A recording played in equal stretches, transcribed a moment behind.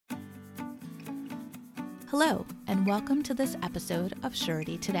Hello, and welcome to this episode of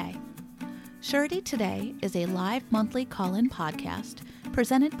Surety Today. Surety Today is a live monthly call-in podcast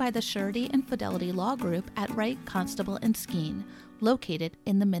presented by the Surety and Fidelity Law Group at Wright, Constable & Skeen, located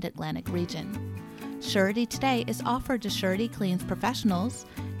in the Mid-Atlantic region. Surety Today is offered to Surety claims professionals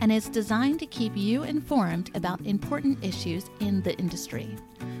and is designed to keep you informed about important issues in the industry.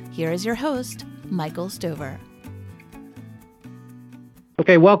 Here is your host, Michael Stover.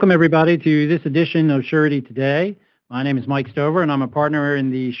 Okay, welcome everybody to this edition of Surety Today. My name is Mike Stover, and I'm a partner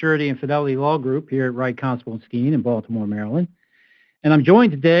in the Surety and Fidelity Law Group here at Wright, Constable & Skeen in Baltimore, Maryland. And I'm joined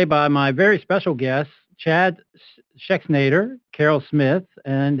today by my very special guests, Chad Schexnayder, Carol Smith,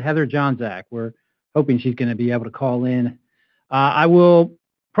 and Heather Johnzak. We're hoping she's going to be able to call in. I will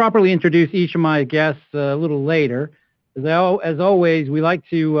properly introduce each of my guests a little later. As always, we like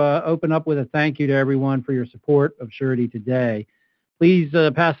to open up with a thank you to everyone for your support of Surety Today. Please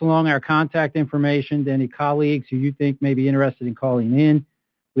pass along our contact information to any colleagues who you think may be interested in calling in.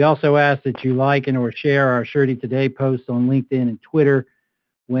 We also ask that you like and or share our Surety Today posts on LinkedIn and Twitter.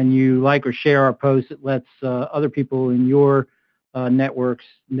 When you like or share our posts, it lets other people in your networks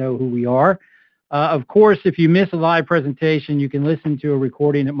know who we are. Of course, if you miss a live presentation, you can listen to a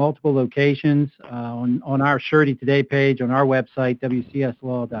recording at multiple locations on our Surety Today page on our website,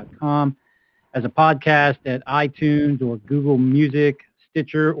 wcslaw.com. as a podcast at iTunes or Google Music,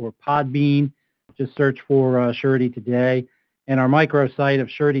 Stitcher, or Podbean. Just search for Surety Today, and our microsite of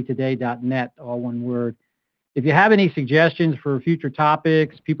suretytoday.net, all one word. If you have any suggestions for future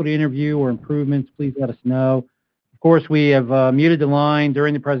topics, people to interview, or improvements, please let us know. Of course, we have muted the line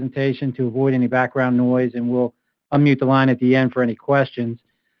during the presentation to avoid any background noise, and we'll unmute the line at the end for any questions.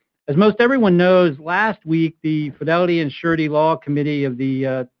 As most everyone knows, last week, the Fidelity and Surety Law Committee of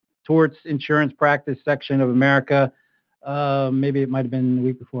the Torts Insurance Practice Section of America, maybe it might have been the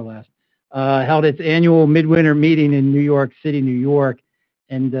week before last, held its annual midwinter meeting in New York City, New York.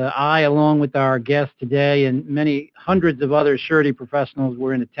 And I, along with our guests today and many hundreds of other surety professionals,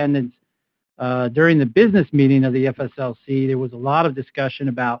 were in attendance during the business meeting of the FSLC. There was a lot of discussion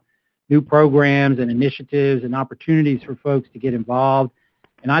about new programs and initiatives and opportunities for folks to get involved.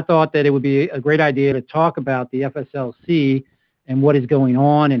 And I thought that it would be a great idea to talk about the FSLC and what is going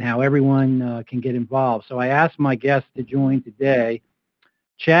on and how everyone can get involved. So I asked my guests to join today.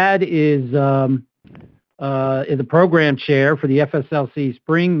 Chad is a program chair for the FSLC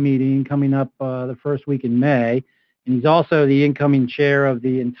spring meeting coming up the first week in May, and he's also the incoming chair of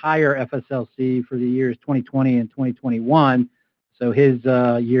the entire FSLC for the years 2020 and 2021, so his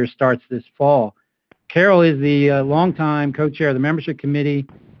year starts this fall. Carol is the longtime co-chair of the membership committee,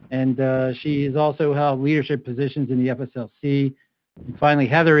 and she has also held leadership positions in the FSLC. And finally,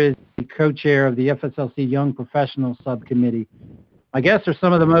 Heather is the co-chair of the FSLC Young Professional Subcommittee. My guests are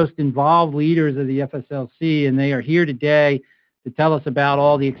some of the most involved leaders of the FSLC, and they are here today to tell us about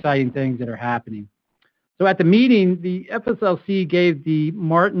all the exciting things that are happening. So at the meeting, the FSLC gave the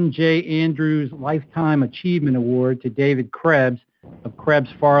Martin J. Andrews Lifetime Achievement Award to David Krebs of Krebs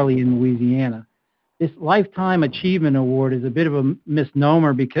Farley in Louisiana. This Lifetime Achievement Award is a bit of a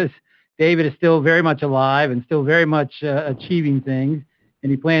misnomer because David is still very much alive and still very much achieving things, and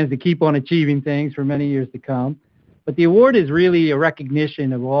he plans to keep on achieving things for many years to come. But the award is really a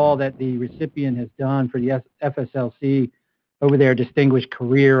recognition of all that the recipient has done for the FSLC over their distinguished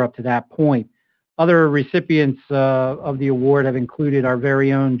career up to that point. Other recipients of the award have included our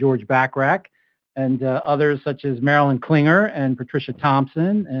very own George Bachrach and others such as Marilyn Klinger and Patricia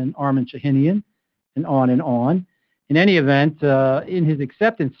Thompson and Armin Shahinian, and on and on. In any event, in his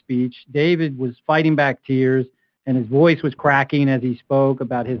acceptance speech, David was fighting back tears, and his voice was cracking as he spoke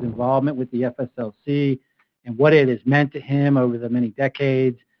about his involvement with the FSLC and what it has meant to him over the many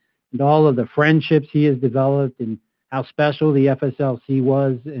decades, and all of the friendships he has developed, and how special the FSLC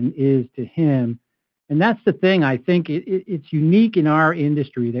was and is to him. And that's the thing. I think it's unique in our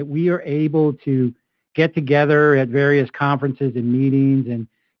industry that we are able to get together at various conferences and meetings and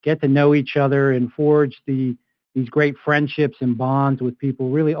get to know each other and forge these great friendships and bonds with people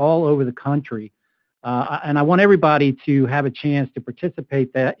really all over the country. And I want everybody to have a chance to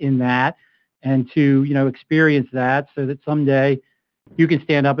participate in that and to, experience that so that someday you can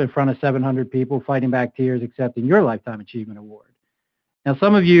stand up in front of 700 people fighting back tears accepting your Lifetime Achievement Award. Now,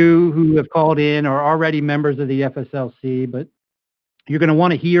 some of you who have called in are already members of the FSLC, but you're going to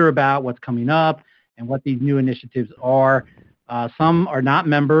want to hear about what's coming up and what these new initiatives are. Some are not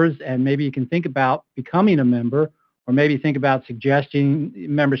members, and maybe you can think about becoming a member, or maybe think about suggesting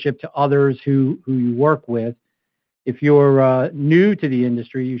membership to others who you work with. If you're new to the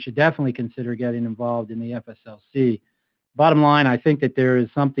industry, you should definitely consider getting involved in the FSLC. Bottom line, I think that there is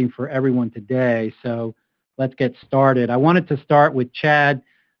something for everyone today. So let's get started. I wanted to start with Chad,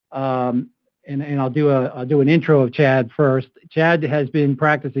 and I'll do an intro of Chad first. Chad has been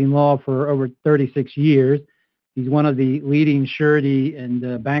practicing law for over 36 years. He's one of the leading surety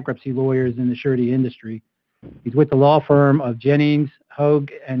and bankruptcy lawyers in the surety industry. He's with the law firm of Jennings,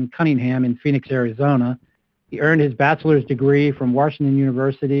 Hogue, and Cunningham in Phoenix, Arizona. He earned his bachelor's degree from Washington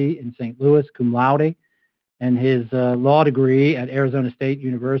University in St. Louis, cum laude, and his law degree at Arizona State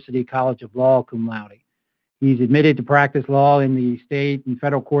University College of Law, cum laude. He's admitted to practice law in the state and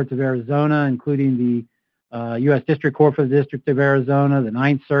federal courts of Arizona, including the U.S. District Court for the District of Arizona, the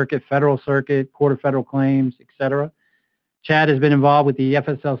Ninth Circuit, Federal Circuit, Court of Federal Claims, etc. Chad has been involved with the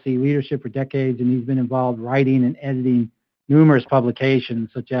FSLC leadership for decades, and he's been involved writing and editing numerous publications,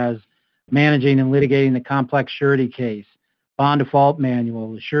 such as Managing and Litigating the Complex Surety Case, Bond Default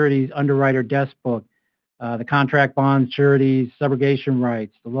Manual, the Surety's Underwriter Desk Book, the Contract Bonds, Sureties, Subrogation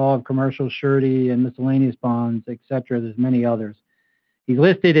Rights, the Law of Commercial Surety and Miscellaneous Bonds, etc. There's many others. He's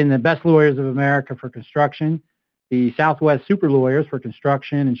listed in the Best Lawyers of America for Construction, the Southwest Super Lawyers for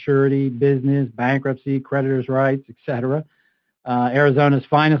Construction and Surety, Business, Bankruptcy, Creditors' Rights, etc., Arizona's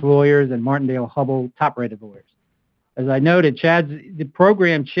Finest Lawyers, and Martindale-Hubbell Top-Rated Lawyers. As I noted, Chad's the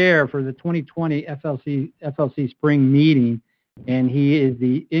program chair for the 2020 FLC Spring Meeting, and he is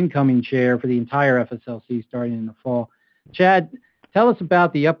the incoming chair for the entire FSLC starting in the fall. Chad, tell us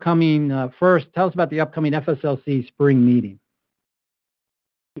about the upcoming FSLC Spring Meeting.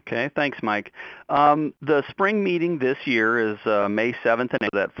 Okay, thanks, Mike. The spring meeting this year is May 7th, and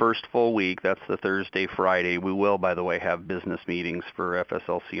that first full week, that's the Thursday, Friday. We will, by the way, have business meetings for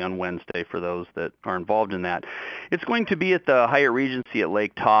FSLC on Wednesday for those that are involved in that. It's going to be at the Hyatt Regency at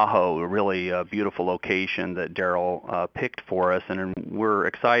Lake Tahoe, a really beautiful location that Daryl picked for us, and we're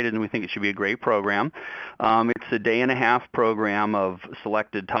excited, and we think it should be a great program. It's a day-and-a-half program of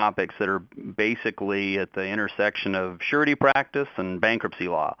selected topics that are basically at the intersection of surety practice and bankruptcy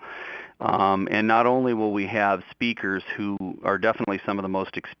law. And not only will we have speakers who are definitely some of the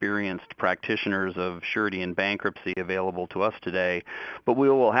most experienced practitioners of surety and bankruptcy available to us today, but we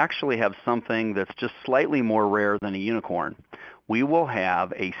will actually have something that's just slightly more rare than a unicorn. We will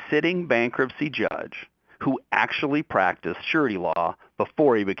have a sitting bankruptcy judge who actually practiced surety law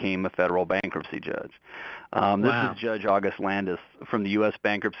before he became a federal bankruptcy judge. This is Judge August Landis from the U.S.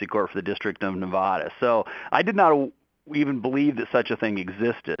 Bankruptcy Court for the District of Nevada. So I did not even believe that such a thing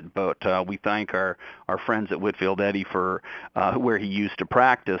existed, but we thank our friends at Whitfield Eddy for where he used to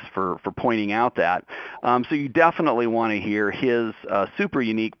practice for pointing out that. So you definitely want to hear his super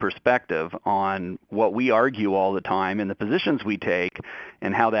unique perspective on what we argue all the time and the positions we take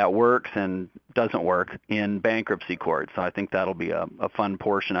and how that works and doesn't work in bankruptcy court. So I think that'll be a fun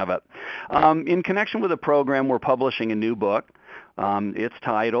portion of it. In connection with the program, we're publishing a new book. Its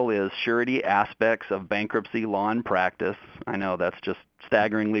title is Surety Aspects of Bankruptcy Law and Practice. I know that's just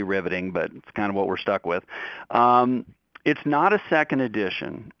staggeringly riveting, but it's kind of what we're stuck with. It's not a second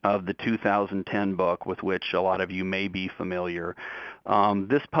edition of the 2010 book with which a lot of you may be familiar.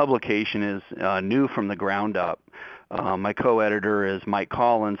 This publication is new from the ground up. My co-editor is Mike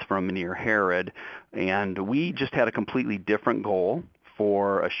Collins from Muneer Herod, and we just had a completely different goal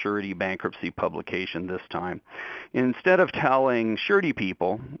for a surety bankruptcy publication this time. Instead of telling surety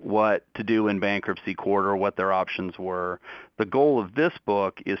people what to do in bankruptcy court or what their options were, the goal of this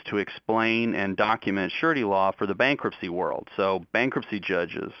book is to explain and document surety law for the bankruptcy world. So bankruptcy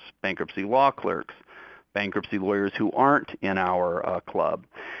judges, bankruptcy law clerks, bankruptcy lawyers who aren't in our club.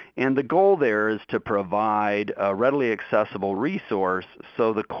 And the goal there is to provide a readily accessible resource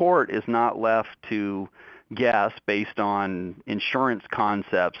so the court is not left to guess based on insurance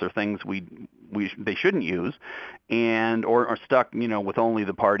concepts or things they shouldn't use, and or are stuck, with only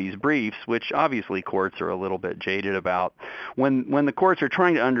the parties' briefs, which obviously courts are a little bit jaded about. When the courts are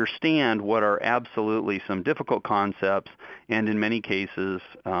trying to understand what are absolutely some difficult concepts, and in many cases,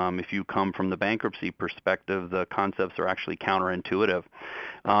 if you come from the bankruptcy perspective, the concepts are actually counterintuitive.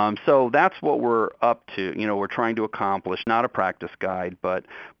 So that's what we're up to. We're trying to accomplish not a practice guide, but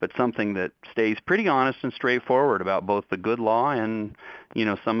something that stays pretty honest and straightforward about both the good law and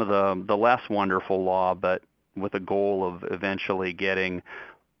some of the less wonderful law, but with a goal of eventually getting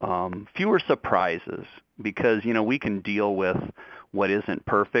fewer surprises, because we can deal with what isn't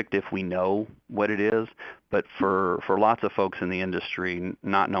perfect if we know what it is, but for lots of folks in the industry,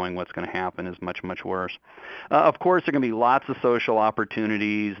 not knowing what's going to happen is much, much worse. Of course, there are going to be lots of social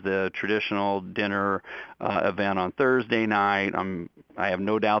opportunities, the traditional dinner event on Thursday night. I have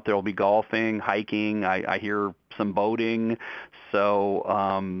no doubt there will be golfing, hiking, I hear some boating, so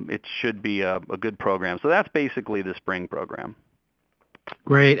it should be a good program. So that's basically the spring program.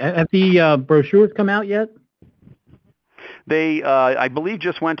 Great. Have the brochures come out yet? They, I believe,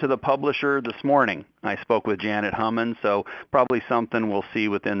 just went to the publisher this morning. I spoke with Janet Hummon, so probably something we'll see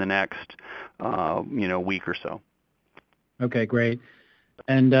within the next, week or so. Okay, great.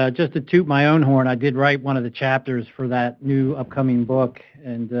 And just to toot my own horn, I did write one of the chapters for that new upcoming book,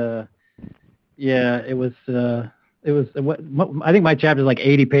 and it was. I think my chapter is like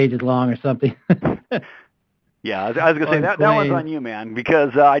 80 pages long or something. Yeah, I was going to say that one's on you, man,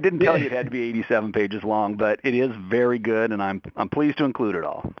 because I didn't tell you it had to be 87 pages long, but it is very good, and I'm pleased to include it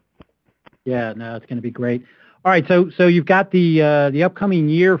all. Yeah, no, it's going to be great. All right, so you've got the upcoming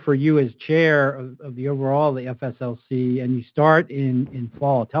year for you as chair of the overall the FSLC, and you start in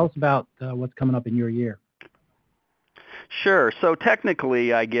fall. Tell us about what's coming up in your year. Sure. So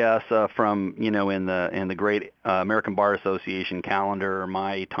technically, I guess from in the great American Bar Association calendar,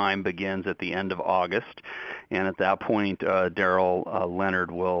 my time begins at the end of August, and at that point, Daryl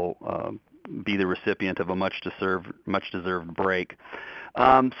Leonard will be the recipient of a much deserved break.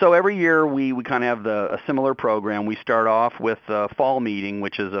 So every year we kind of have a similar program. We start off with a fall meeting,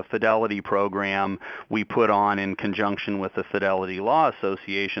 which is a fidelity program we put on in conjunction with the Fidelity Law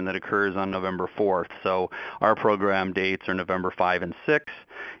Association that occurs on November 4th. So our program dates are November 5 and 6.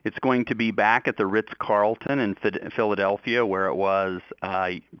 It's going to be back at the Ritz-Carlton in Philadelphia, where it was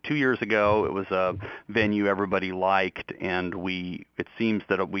 2 years ago. It was a venue everybody liked, and it seems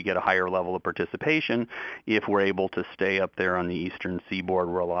that we get a higher level of participation if we're able to stay up there on the eastern seaboard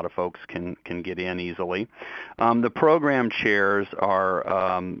where a lot of folks can get in easily. The program chairs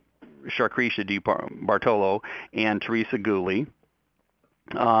are Sharkrisha Di Bartolo and Teresa Gooley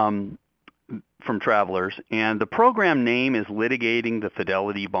from Travelers, and the program name is Litigating the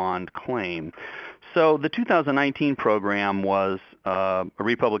Fidelity Bond Claim. So the 2019 program was a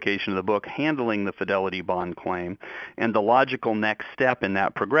republication of the book Handling the Fidelity Bond Claim, and the logical next step in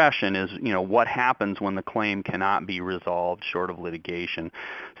that progression is, what happens when the claim cannot be resolved short of litigation.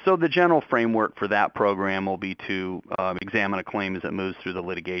 So the general framework for that program will be to examine a claim as it moves through the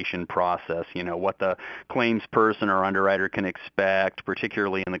litigation process, what the claims person or underwriter can expect,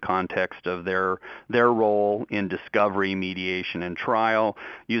 particularly in the context of their role in discovery, mediation, and trial,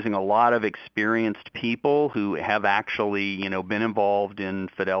 using a lot of experienced people who have actually, been involved in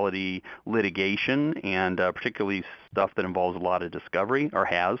fidelity litigation, and particularly stuff that involves a lot of discovery, or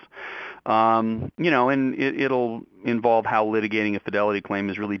has. And it'll involve how litigating a fidelity claim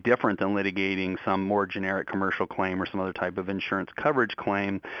is really different than litigating some more generic commercial claim or some other type of insurance coverage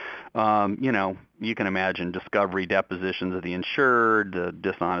claim. You can imagine discovery depositions of the insured, the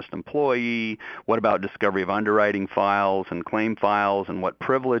dishonest employee. What about discovery of underwriting files and claim files, and what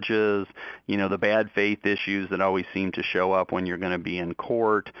privileges, the bad faith issues that always seem to show up when you're going to be in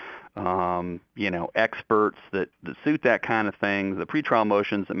court. Experts that suit that kind of thing, the pretrial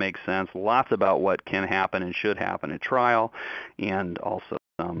motions that make sense, lots about what can happen and should happen at trial, and also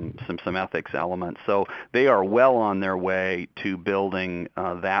some ethics elements. So they are well on their way to building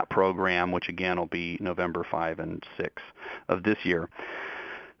that program, which again will be November 5 and 6 of this year.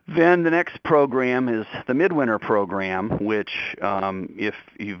 Then the next program is the Midwinter program, which, if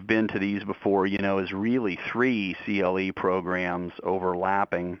you've been to these before, is really 3 CLE programs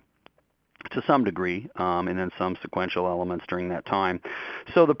overlapping to some degree, and then some sequential elements during that time.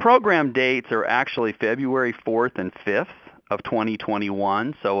 So the program dates are actually February 4th and 5th of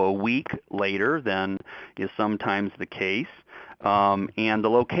 2021, so a week later than is sometimes the case. And the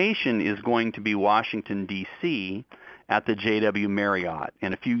location is going to be Washington, D.C., at the JW Marriott.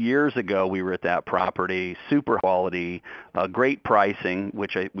 And a few years ago, we were at that property, super quality, great pricing,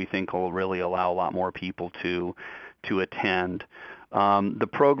 which we think will really allow a lot more people to attend. The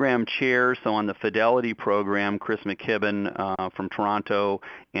program chair, so on the Fidelity program, Chris McKibben from Toronto,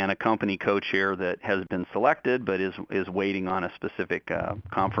 and a company co-chair that has been selected but is waiting on a specific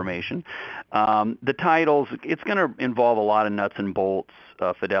confirmation. The titles, it's going to involve a lot of nuts and bolts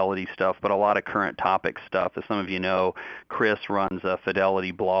Fidelity stuff, but a lot of current topic stuff. As some of you know, Chris runs a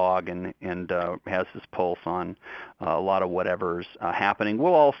Fidelity blog and has his pulse on a lot of whatever's happening.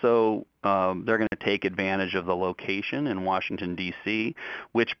 We'll also they're going to take advantage of the location in Washington, D.C.,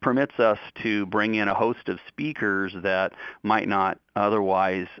 which permits us to bring in a host of speakers that might not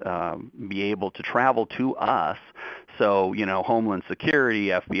otherwise be able to travel to us. So, Homeland Security,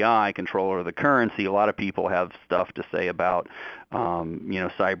 FBI, controller of the currency, a lot of people have stuff to say about,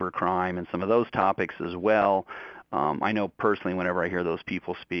 cybercrime and some of those topics as well. I know personally whenever I hear those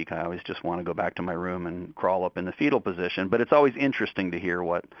people speak, I always just want to go back to my room and crawl up in the fetal position. But it's always interesting to hear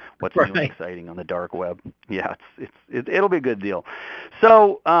what's new and exciting on the dark web. Yeah, it'll be a good deal.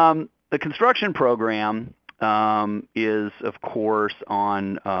 So the construction program is, of course,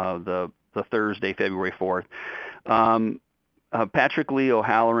 on the Thursday, February 4th. Patrick Lee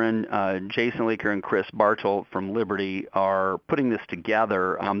O'Halloran, Jason Leaker, and Chris Bartolt from Liberty are putting this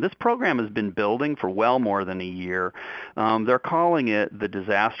together. This program has been building for well more than a year. They're calling it the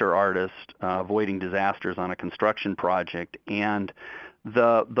Disaster Artist, Avoiding Disasters on a Construction Project. And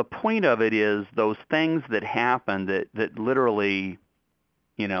the point of it is those things that happen that literally,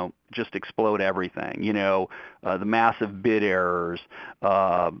 just explode everything. The massive bid errors,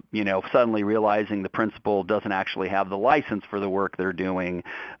 suddenly realizing the principal doesn't actually have the license for the work they're doing,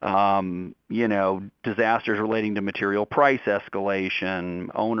 disasters relating to material price escalation,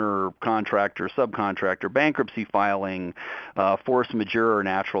 owner, contractor, subcontractor, bankruptcy filing, force majeure or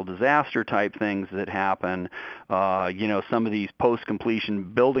natural disaster type things that happen, some of these post-completion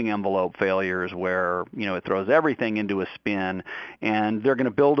building envelope failures where, it throws everything into a spin, and they're going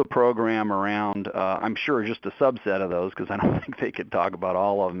to build a program around, I'm sure, just a subset of those, because I don't think they could talk about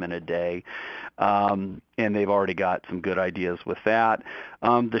all of them in a day. And they've already got some good ideas with that.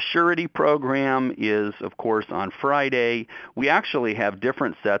 The Surety program is, of course, on Friday. We actually have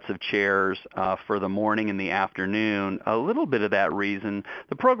different sets of chairs for the morning and the afternoon. A little bit of that reason.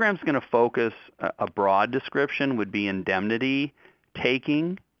 The program's going to focus, a broad description would be indemnity,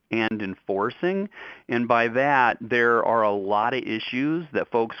 taking, and enforcing. And by that, there are a lot of issues that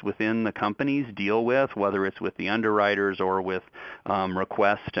folks within the companies deal with, whether it's with the underwriters or with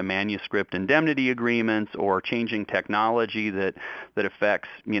requests to manuscript indemnity agreements or changing technology that affects,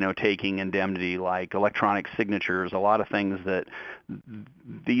 taking indemnity, like electronic signatures, a lot of things that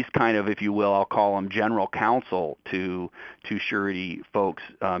these kind of, if you will, I'll call them general counsel to surety folks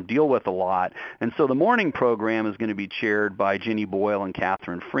deal with a lot. And so the morning program is going to be chaired by Ginny Boyle and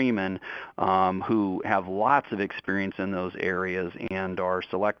Catherine Freeman, who have lots of experience in those areas and are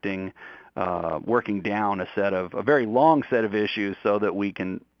selecting, working down a very long set of issues so that we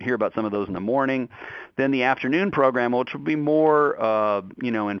can hear about some of those in the morning. Then the afternoon program, which will be more,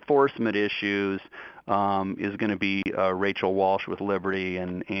 enforcement issues, is going to be Rachel Walsh with Liberty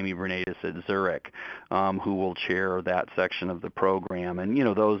and Amy Bernadas at Zurich, who will chair that section of the program. And,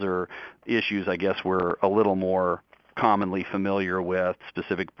 those are issues, I guess, we're a little more commonly familiar with,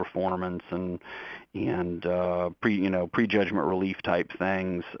 specific performance and prejudgment relief type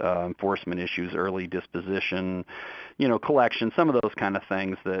things, enforcement issues, early disposition, collection, some of those kind of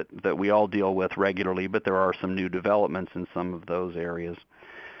things that we all deal with regularly, but there are some new developments in some of those areas.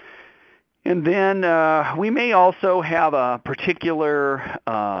 And then we may also have a particular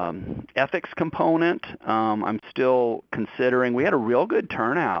ethics component. I'm still considering. We had a real good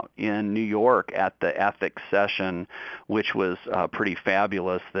turnout in New York at the ethics session, which was pretty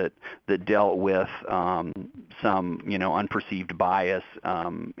fabulous, that dealt with some unperceived bias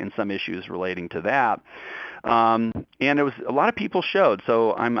in some issues relating to that. And it was a lot of people showed.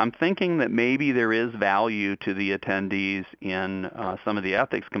 So I'm thinking that maybe there is value to the attendees in some of the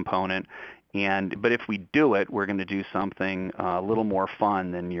ethics component. But if we do it, we're going to do something a little more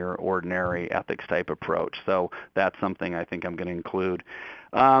fun than your ordinary ethics type approach. So that's something I think I'm going to include.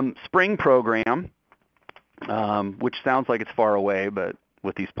 Spring program, which sounds like it's far away, but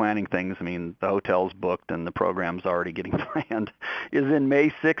with these planning things, I mean, the hotel's booked and the program's already getting planned, is in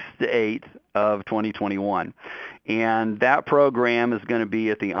May 6th to 8th of 2021. And that program is going to be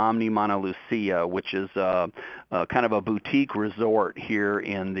at the Omni Mauna Lucia, which is kind of a boutique resort here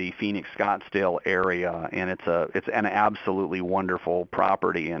in the Phoenix Scottsdale area. And it's an absolutely wonderful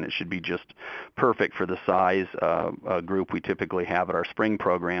property, and it should be just perfect for the size group we typically have at our spring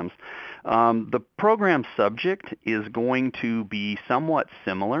programs. The program subject is going to be somewhat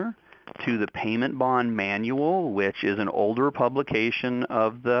similar to the Payment Bond Manual, which is an older publication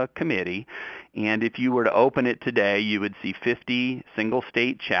of the committee. And if you were to open it today, you would see 50 single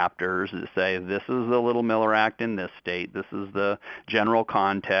state chapters that say, this is the Little Miller Act in this state, this is the general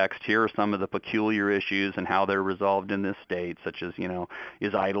context, here are some of the peculiar issues and how they're resolved in this state, such as,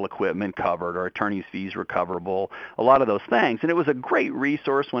 is idle equipment covered or attorney's fees recoverable, a lot of those things. And it was a great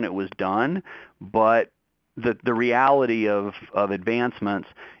resource when it was done, but the reality of advancements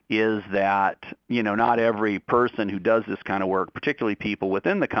is that, not every person who does this kind of work, particularly people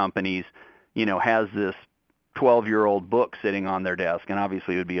within the companies, has this 12-year-old book sitting on their desk, and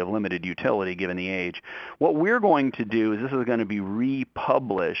obviously it would be of limited utility given the age. What we're going to do is this is going to be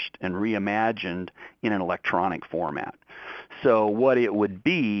republished and reimagined in an electronic format. So what it would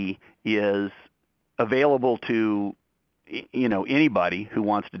be is available to anybody who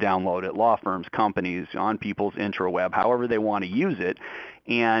wants to download it, law firms, companies, on people's intraweb, however they want to use it.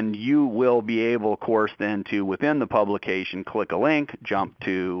 And you will be able, of course, then to, within the publication, click a link, jump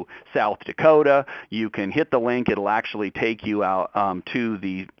to South Dakota. You can hit the link. It'll actually take you out to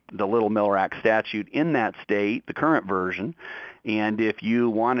the the Little Miller Act statute in that state, the current version. And if you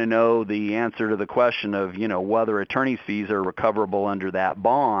want to know the answer to the question of, whether attorney's fees are recoverable under that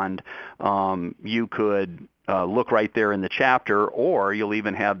bond, you could look right there in the chapter, or you'll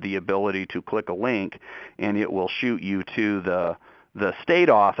even have the ability to click a link and it will shoot you to the state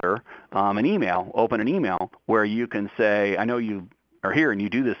author open an email where you can say, I know you are here and you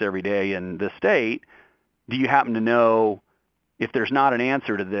do this every day in this state. Do you happen to know if there's not an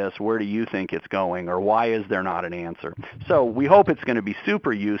answer to this, where do you think it's going, or why is there not an answer? So we hope it's going to be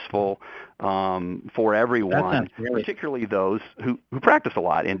super useful for everyone, particularly those who practice a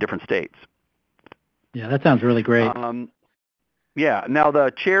lot in different states. Yeah, that sounds really great. Yeah. Now,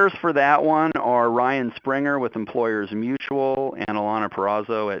 the chairs for that one are Ryan Springer with Employers Mutual and Alana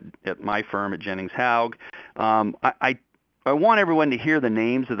Perazzo at my firm at Jennings Haug. I want everyone to hear the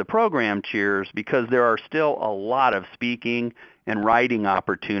names of the program chairs because there are still a lot of speaking and writing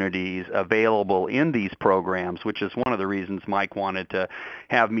opportunities available in these programs, which is one of the reasons Mike wanted to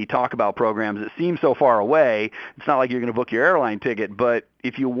have me talk about programs that seem so far away. It's not like you're going to book your airline ticket, but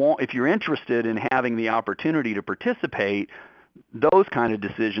if you're interested in having the opportunity to participate, those kind of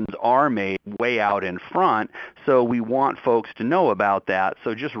decisions are made way out in front, so we want folks to know about that.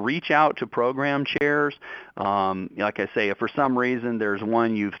 So just reach out to program chairs. Like I say, if for some reason there's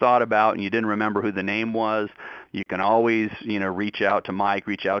one you've thought about and you didn't remember who the name was, you can always, reach out to Mike,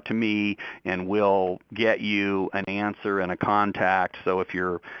 reach out to me, and we'll get you an answer and a contact. So if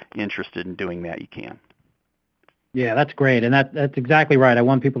you're interested in doing that, you can. Yeah, that's great, and that's exactly right. I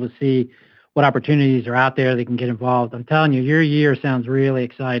want people to see what opportunities are out there they can get involved. I'm telling you, your year sounds really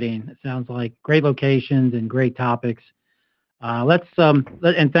exciting. It sounds like great locations and great topics.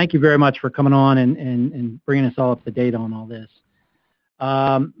 And thank you very much for coming on and bringing us all up to date on all this.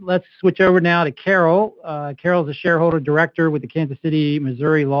 Let's switch over now to Carol. Carol's a shareholder director with the Kansas City,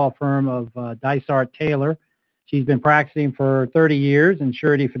 Missouri law firm of Dysart Taylor. She's been practicing for 30 years in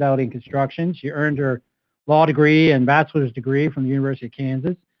surety, fidelity, and construction. She earned her law degree and bachelor's degree from the University of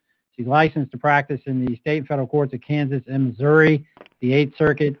Kansas. She's licensed to practice in the state and federal courts of Kansas and Missouri, the 8th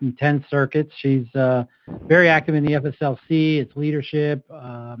Circuit and 10th Circuits. She's very active in the FSLC, its leadership.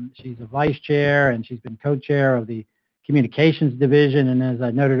 She's a vice chair, and she's been co-chair of the Communications Division. And as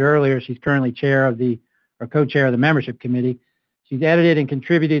I noted earlier, she's currently co-chair of the Membership Committee. She's edited and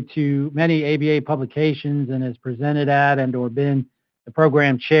contributed to many ABA publications and has presented at and or been the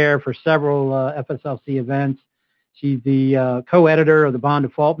program chair for several FSLC events. She's the co-editor of the Bond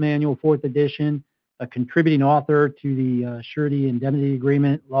Default Manual, 4th edition, a contributing author to the Surety Indemnity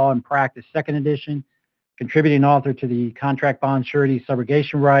Agreement, Law and Practice, 2nd edition, contributing author to the Contract Bond Surety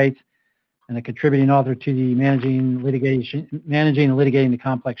Subrogation Rights, and a contributing author to the Managing and Litigating the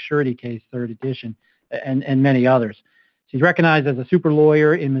Complex Surety Case, 3rd edition, and many others. She's recognized as a super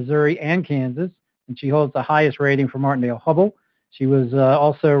lawyer in Missouri and Kansas, and she holds the highest rating for Martindale-Hubbell. She was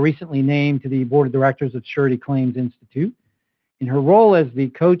also recently named to the Board of Directors of Surety Claims Institute. In her role as the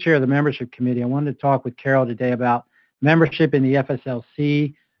co-chair of the Membership Committee, I wanted to talk with Carol today about membership in the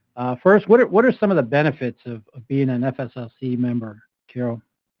FSLC. First, what are some of the benefits of being an FSLC member, Carol?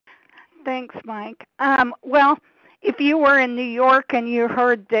 Thanks, Mike. Well, if you were in New York and you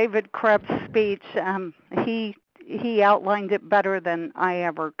heard David Krebs' speech, he outlined it better than I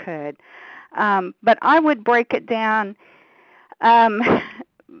ever could. But I would break it down.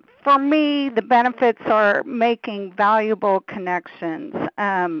 For me, the benefits are making valuable connections.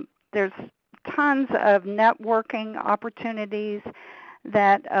 There's tons of networking opportunities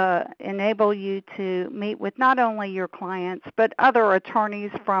that enable you to meet with not only your clients, but other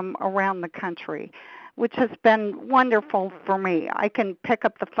attorneys from around the country, which has been wonderful for me. I can pick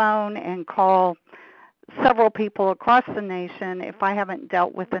up the phone and call several people across the nation if I haven't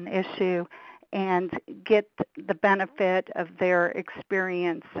dealt with an issue and get the benefit of their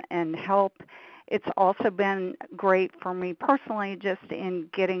experience and help. It's also been great for me personally just in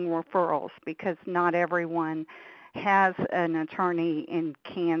getting referrals because not everyone has an attorney in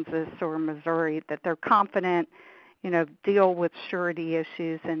Kansas or Missouri that they're confident, deal with surety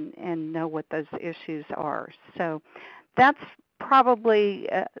issues and know what those issues are. So that's probably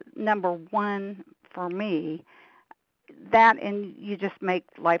number one for me. That and you just make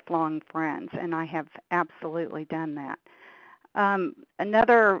lifelong friends, and I have absolutely done that.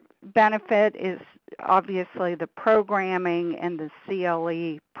 Another benefit is obviously the programming and the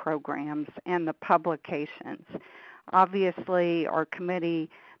CLE programs and the publications. Obviously, our committee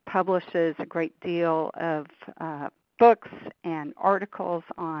publishes a great deal of books and articles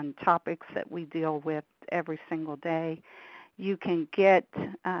on topics that we deal with every single day. You can get,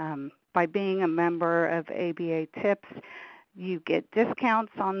 by being a member of ABA TIPS, You get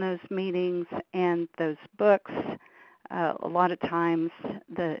discounts on those meetings and those books. A lot of times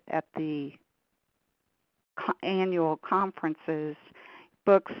at the annual conferences,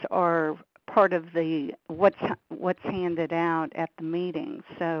 books are part of the what's handed out at the meeting.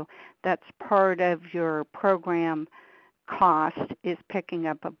 So that's part of your program cost is picking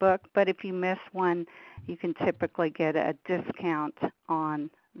up a book. But if you miss one, you can typically get a discount on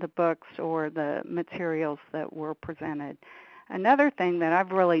the books or the materials that were presented. Another thing that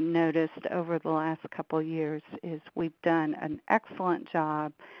I've really noticed over the last couple of years is we've done an excellent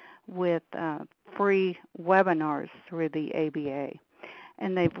job with free webinars through the ABA.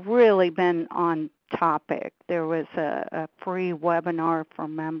 And they've really been on topic. There was a free webinar for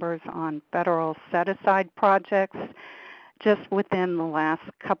members on federal set-aside projects just within the last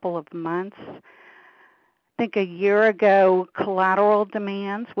couple of months. I think a year ago, collateral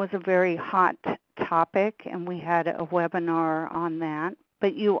demands was a very hot topic, and we had a webinar on that.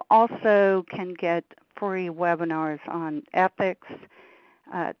 But you also can get free webinars on ethics,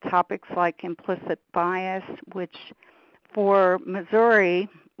 topics like implicit bias, which for Missouri,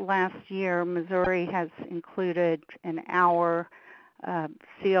 last year, Missouri has included an hour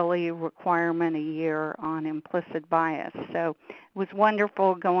CLE requirement a year on implicit bias. So it was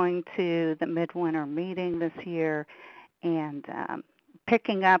wonderful going to the midwinter meeting this year and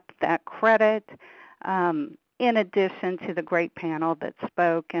picking up that credit, in addition to the great panel that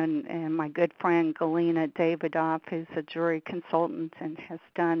spoke, and my good friend Galina Davidoff, who's a jury consultant and has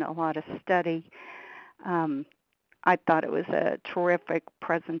done a lot of study. I thought it was a terrific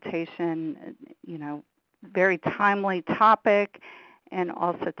presentation, very timely topic, and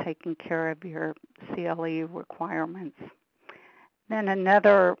also taking care of your CLE requirements. Then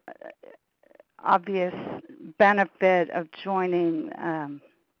another obvious benefit of joining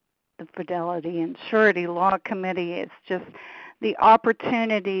the Fidelity and Surety Law Committee is just the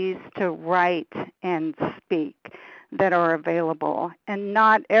opportunities to write and speak that are available. And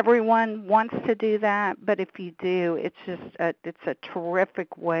not everyone wants to do that, but if you do, it's a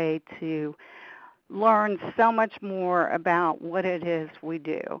terrific way to learn so much more about what it is we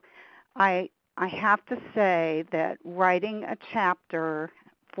do. I have to say that writing a chapter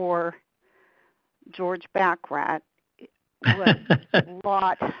for George Baccarat was a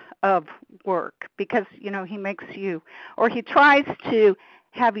lot of work because, he makes you, or he tries to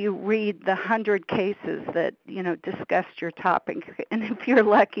have you read the 100 cases that, discussed your topic. And if you're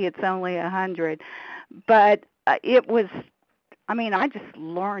lucky, it's only 100. But it was, I just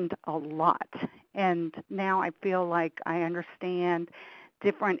learned a lot. And now I feel like I understand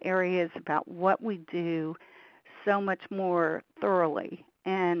different areas about what we do so much more thoroughly.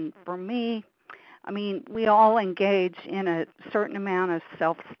 And for me, we all engage in a certain amount of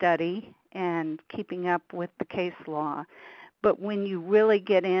self-study and keeping up with the case law. But when you really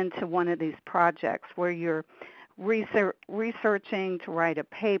get into one of these projects where you're researching to write a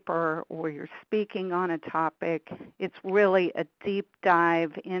paper or you're speaking on a topic, it's really a deep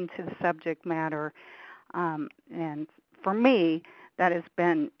dive into the subject matter. And for me, that has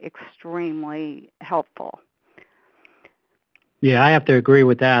been extremely helpful. Yeah, I have to agree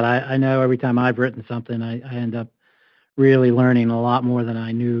with that. I know every time I've written something, I end up really learning a lot more than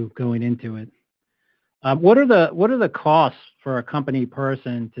I knew going into it. What are the costs for a company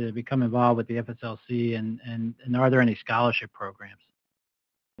person to become involved with the FSLC, and are there any scholarship programs?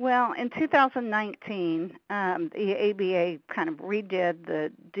 Well, in 2019, the ABA kind of redid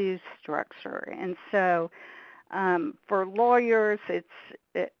the due structure, and so for lawyers,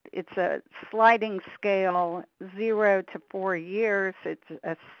 it's a sliding scale, 0 to 4 years. It's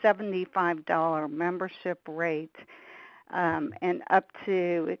a $75 membership rate. And up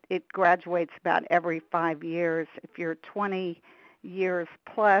to, it graduates about every 5 years. If you're 20 years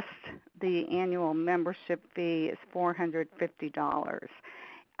plus, the annual membership fee is $450.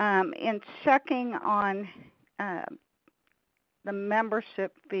 And checking on the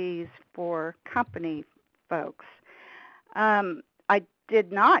membership fees for company folks, I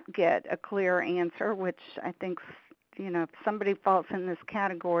did not get a clear answer, which I think, if somebody falls in this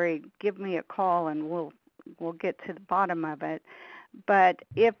category, give me a call and we'll get to the bottom of it. But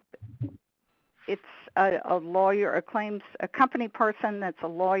if it's a lawyer, a company person that's a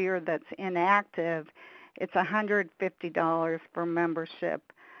lawyer that's inactive, it's $150 for membership.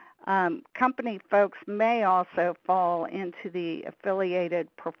 Company folks may also fall into the affiliated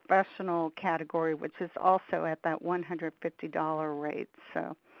professional category, which is also at that $150 rate.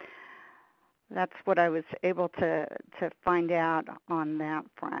 So that's what I was able to find out on that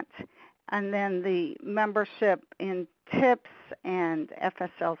front. And then the membership in TIPS and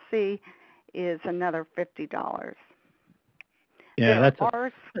FSLC is another $50. Yeah,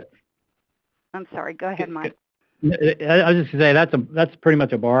 I'm sorry. Go ahead, Mike. I was just going to say that's pretty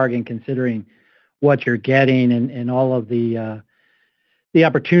much a bargain considering what you're getting and all of the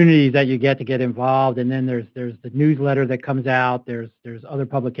opportunities that you get to get involved. And then there's the newsletter that comes out. There's other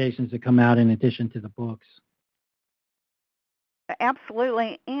publications that come out in addition to the books.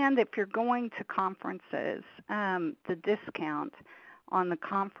 Absolutely. And if you're going to conferences, the discount on the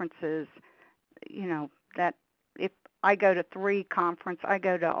conferences, that if I go to I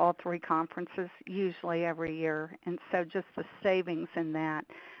go to all 3 conferences usually every year. And so just the savings in that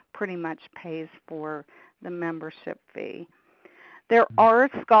pretty much pays for the membership fee. There are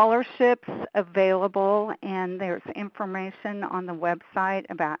scholarships available, and there's information on the website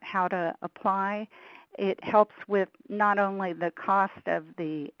about how to apply. It helps with not only the cost of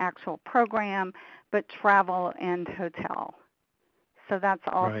the actual program, but travel and hotel. So that's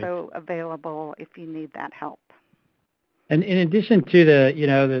also available if you need that help. And in addition to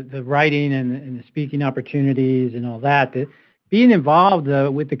the writing and the speaking opportunities and all that, being involved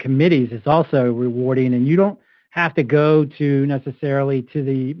with the committees is also rewarding, and you don't have to go to necessarily to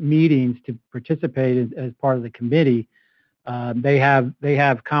the meetings to participate as part of the committee. They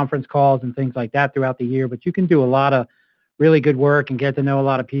have conference calls and things like that throughout the year, but you can do a lot of really good work and get to know a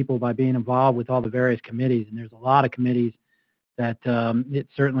lot of people by being involved with all the various committees. And there's a lot of committees that it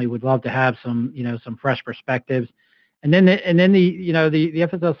certainly would love to have some fresh perspectives. And then the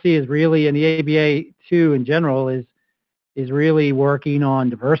FSLC is really, and the ABA too in general, is really working on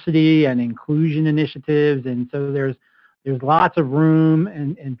diversity and inclusion initiatives. And so there's lots of room,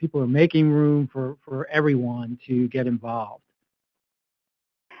 and people are making room for everyone to get involved.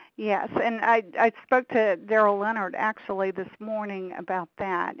 Yes, and I spoke to Daryl Leonard actually this morning about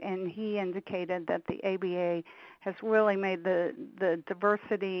that, and he indicated that the ABA has really made the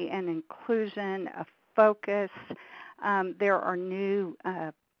diversity and inclusion a focus. There are new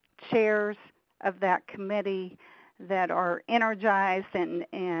chairs of that committee that are energized and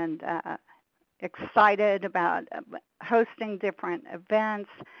excited about hosting different events,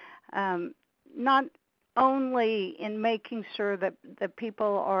 not only in making sure that the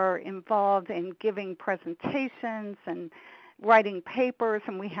people are involved in giving presentations and writing papers,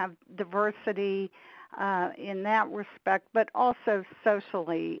 and we have diversity in that respect, but also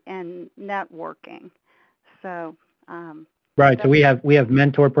socially and networking. So right. So we have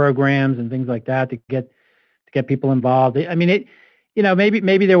mentor programs and things like that to get people involved. I mean,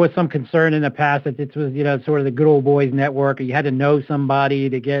 maybe there was some concern in the past that this was, sort of the good old boys network, or you had to know somebody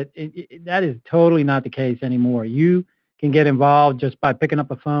to get that is totally not the case anymore. You can get involved just by picking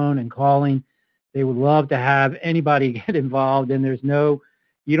up a phone and calling. They would love to have anybody get involved, and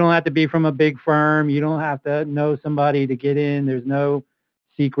you don't have to be from a big firm. You don't have to know somebody to get in. There's no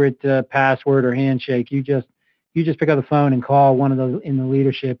secret password or handshake. You just pick up the phone and call one of those in the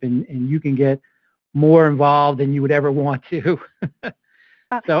leadership, and you can get more involved than you would ever want to.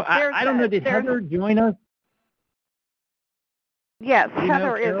 So I don't know, did Heather join us? Yes,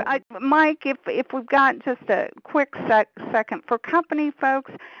 Heather is. Mike, if we've got just a quick second, for company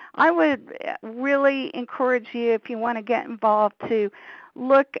folks, I would really encourage you, if you want to get involved, to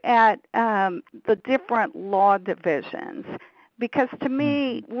look at the different law divisions. Because to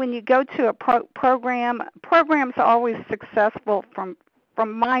me, when you go to a programs are always successful from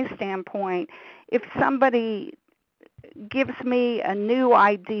my standpoint. If somebody gives me a new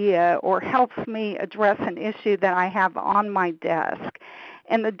idea or helps me address an issue that I have on my desk,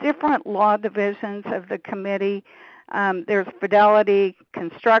 and the different law divisions of the committee, there's fidelity,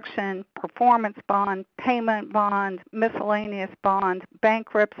 construction, performance bond, payment bond, miscellaneous bond,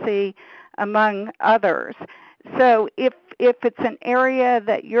 bankruptcy, among others. So if it's an area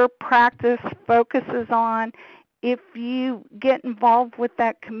that your practice focuses on, if you get involved with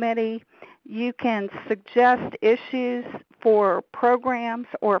that committee, you can suggest issues for programs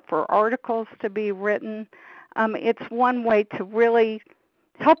or for articles to be written. It's one way to really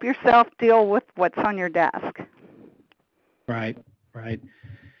help yourself deal with what's on your desk. Right.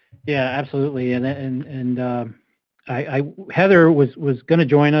 Yeah, absolutely. And Heather was going to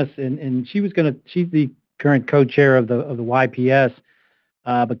join us, and she's the current co-chair of the YPS.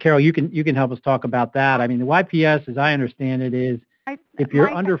 But Carol, you can help us talk about that. I mean, the YPS, as I understand it, is if you're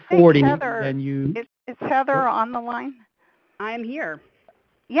under 40, then you. Is Heather on the line? I am here.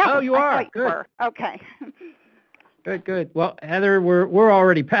 Yeah. Oh, you are. Good. You were. Okay. Good. Well, Heather, we're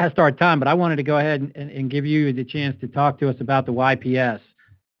already past our time, but I wanted to go ahead and give you the chance to talk to us about the YPS.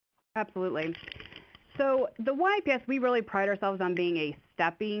 Absolutely. So the YPS, we really pride ourselves on being a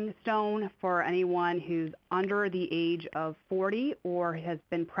stepping stone for anyone who's under the age of 40 or has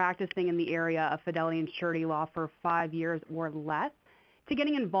been practicing in the area of fidelity and surety law for 5 years or less to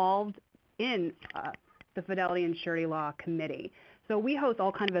getting involved in the Fidelity and Surety Law Committee. So we host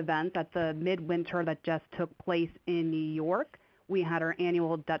all kinds of events at the midwinter that just took place in New York. We had our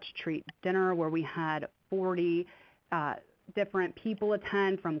annual Dutch Treat Dinner where we had 40 different people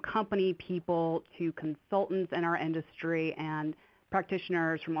attend, from company people to consultants in our industry and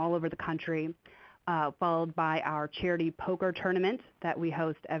practitioners from all over the country, followed by our charity poker tournament that we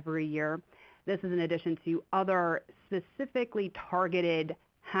host every year. This is in addition to other specifically targeted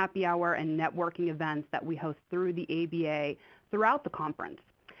happy hour and networking events that we host through the ABA throughout the conference.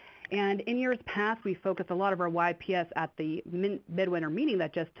 And in years past, we focused a lot of our YPS at the midwinter meeting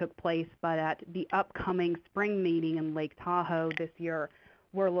that just took place, but at the upcoming spring meeting in Lake Tahoe this year,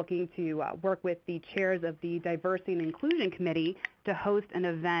 we're looking to work with the chairs of the Diversity and Inclusion Committee to host an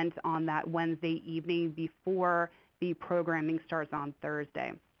event on that Wednesday evening before the programming starts on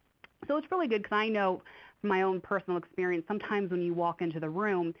Thursday. So it's really good because I know from my own personal experience, sometimes when you walk into the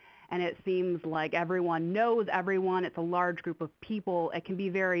room and it seems like everyone knows everyone, it's a large group of people, it can be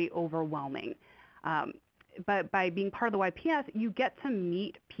very overwhelming. But by being part of the YPS, you get to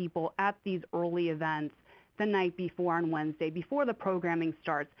meet people at these early events the night before on Wednesday, before the programming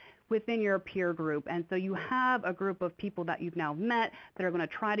starts, within your peer group. And so you have a group of people that you've now met that are going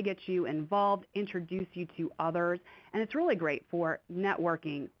to try to get you involved, introduce you to others. And it's really great for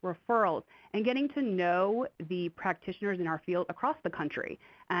networking, referrals, and getting to know the practitioners in our field across the country,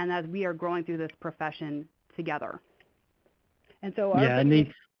 and as we are growing through this profession together. And so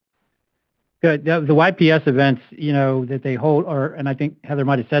good. The YPS events, that they hold, and I think Heather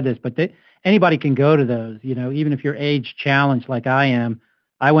might have said this, but anybody can go to those, even if you're age challenged like I am.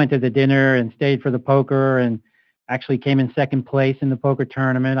 I went to the dinner and stayed for the poker and actually came in second place in the poker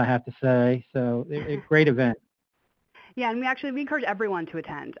tournament, I have to say. So a great event. Yeah, and we encourage everyone to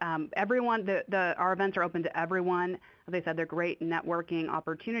attend. Our events are open to everyone. As I said, they're great networking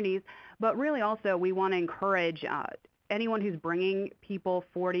opportunities. But really also we want to encourage anyone who's bringing people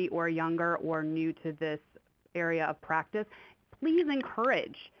 40 or younger or new to this area of practice, please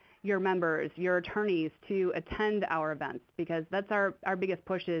encourage your members, your attorneys to attend our events, because that's our biggest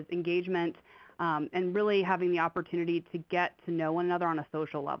push is engagement and really having the opportunity to get to know one another on a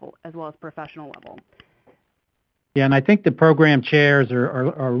social level as well as professional level. Yeah, and I think the program chairs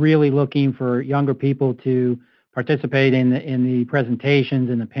are really looking for younger people to participate in the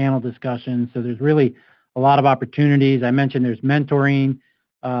presentations and the panel discussions. So there's really a lot of opportunities. I mentioned there's mentoring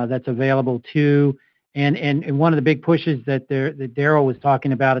that's available too. And one of the big pushes that Daryl was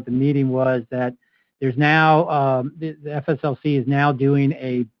talking about at the meeting was that there's now the FSLC is now doing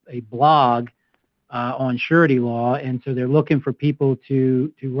a blog on surety law, and so they're looking for people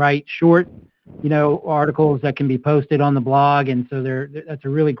to write short, articles that can be posted on the blog, and so that's a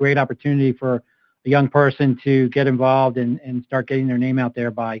really great opportunity for a young person to get involved and start getting their name out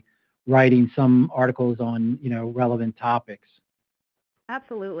there by writing some articles on relevant topics.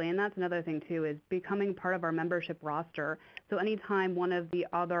 Absolutely, and that's another thing too, is becoming part of our membership roster. So anytime one of the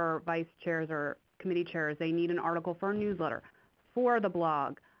other vice chairs or committee chairs, they need an article for a newsletter, for the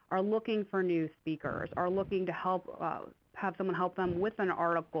blog, are looking for new speakers, are looking to help have someone help them with an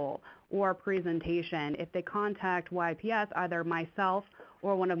article or presentation, if they contact YPS, either myself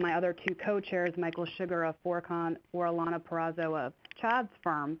or one of my other two co-chairs, Michael Sugar of Forcon or Alana Perazzo of Chad's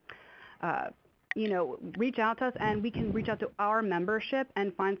firm, reach out to us, and we can reach out to our membership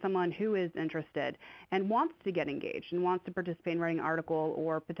and find someone who is interested and wants to get engaged and wants to participate in writing an article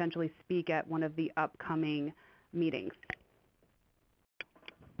or potentially speak at one of the upcoming meetings.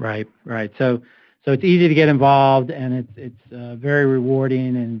 Right. So it's easy to get involved, and it's very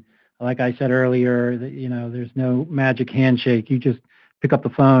rewarding. And like I said earlier, there's no magic handshake. You just pick up the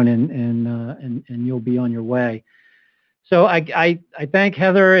phone and you'll be on your way. So I thank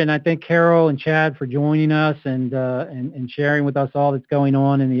Heather and I thank Carol and Chad for joining us and sharing with us all that's going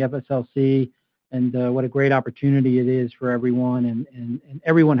on in the FSLC, and what a great opportunity it is for everyone. And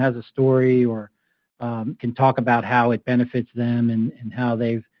everyone has a story or can talk about how it benefits them and how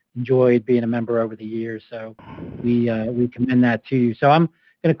they've enjoyed being a member over the years. So we commend that to you. So I'm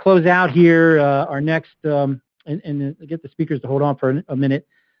going to close out here our next and get the speakers to hold on for a minute.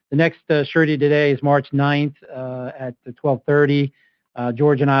 The next Surety Today is March 9th at 12:30.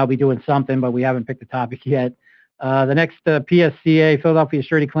 George and I will be doing something, but we haven't picked the topic yet. The next PSCA, Philadelphia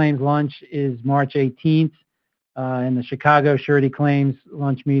Surety Claims Lunch, is March 18th. And the Chicago Surety Claims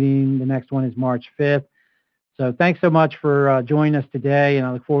Lunch meeting, the next one is March 5th. So thanks so much for joining us today, and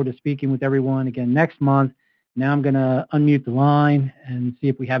I look forward to speaking with everyone again next month. Now I'm going to unmute the line and see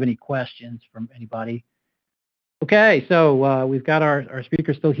if we have any questions from anybody. Okay, so we've got our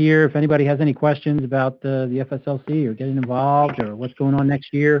speakers still here. If anybody has any questions about the FSLC or getting involved or what's going on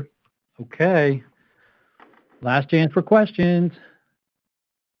next year. Okay, last chance for questions.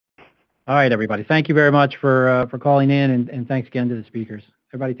 All right, everybody. Thank you very much for calling in, and thanks again to the speakers.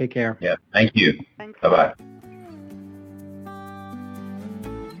 Everybody take care. Yeah, thank you. Thanks. Bye-bye.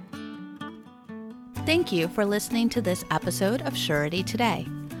 Thank you for listening to this episode of Surety Today.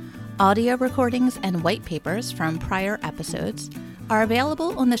 Audio recordings and white papers from prior episodes are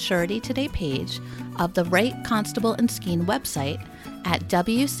available on the Surety Today page of the Wright Constable and Skeen website at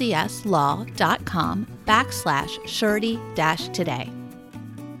wcslaw.com/surety-today.